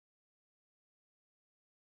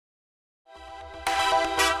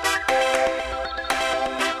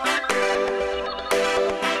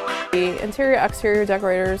interior exterior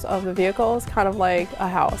decorators of the vehicles, kind of like a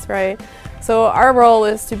house, right? So our role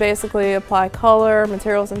is to basically apply color,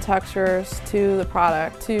 materials, and textures to the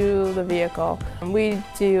product, to the vehicle. We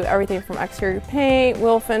do everything from exterior paint,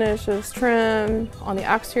 wheel finishes, trim on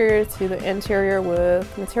the exterior to the interior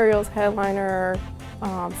with materials, headliner,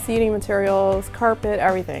 seating materials, carpet,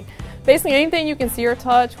 everything. Basically anything you can see or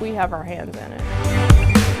touch, we have our hands in it.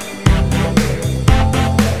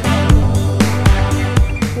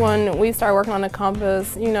 When we started working on the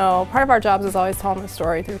Compass, you know, part of our jobs is always telling a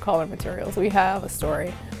story through color materials. We have a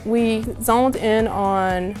story. We zoned in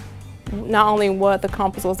on not only what the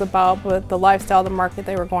Compass was about, but the lifestyle, the market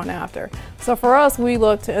they were going after. So for us, we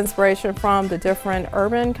looked to inspiration from the different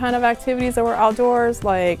urban kind of activities that were outdoors,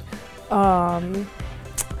 like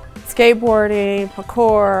skateboarding,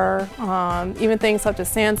 parkour, even things such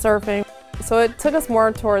as sand surfing. So it took us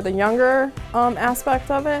more toward the younger aspect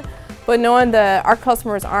of it. But knowing that our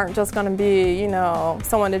customers aren't just going to be, you know,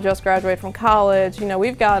 someone that just graduated from college, you know,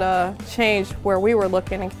 we've got to change where we were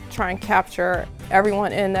looking and try and capture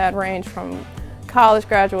everyone in that range from college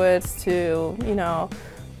graduates to, you know,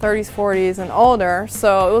 30s, 40s, and older.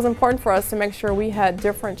 So it was important for us to make sure we had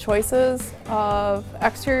different choices of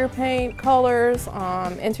exterior paint, colors,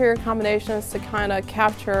 interior combinations to kind of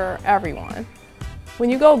capture everyone. When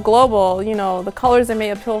you go global, you know, the colors that may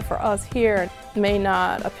appeal for us here may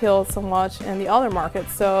not appeal so much in the other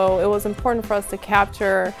markets. So it was important for us to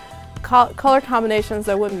capture color combinations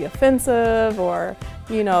that wouldn't be offensive or,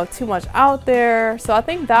 you know, too much out there. So I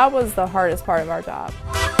think that was the hardest part of our job.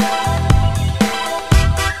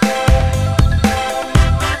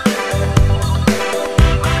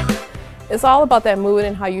 It's all about that mood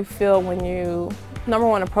and how you feel when you, number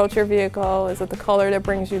one, approach your vehicle. Is it the color that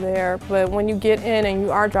brings you there? But when you get in and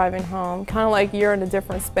you are driving home, kind of like you're in a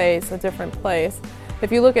different space, a different place.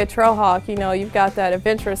 If you look at Trailhawk, you know, you've got that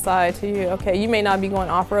adventurous side to you. Okay, you may not be going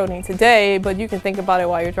off-roading today, but you can think about it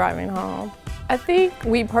while you're driving home. I think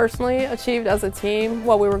we personally achieved as a team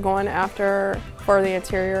what we were going after for the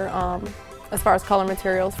interior as far as color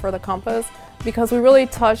materials for the Compass, because we really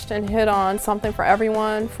touched and hit on something for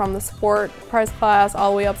everyone, from the sport price class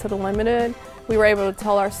all the way up to the limited. We were able to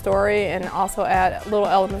tell our story and also add little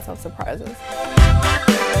elements of surprises.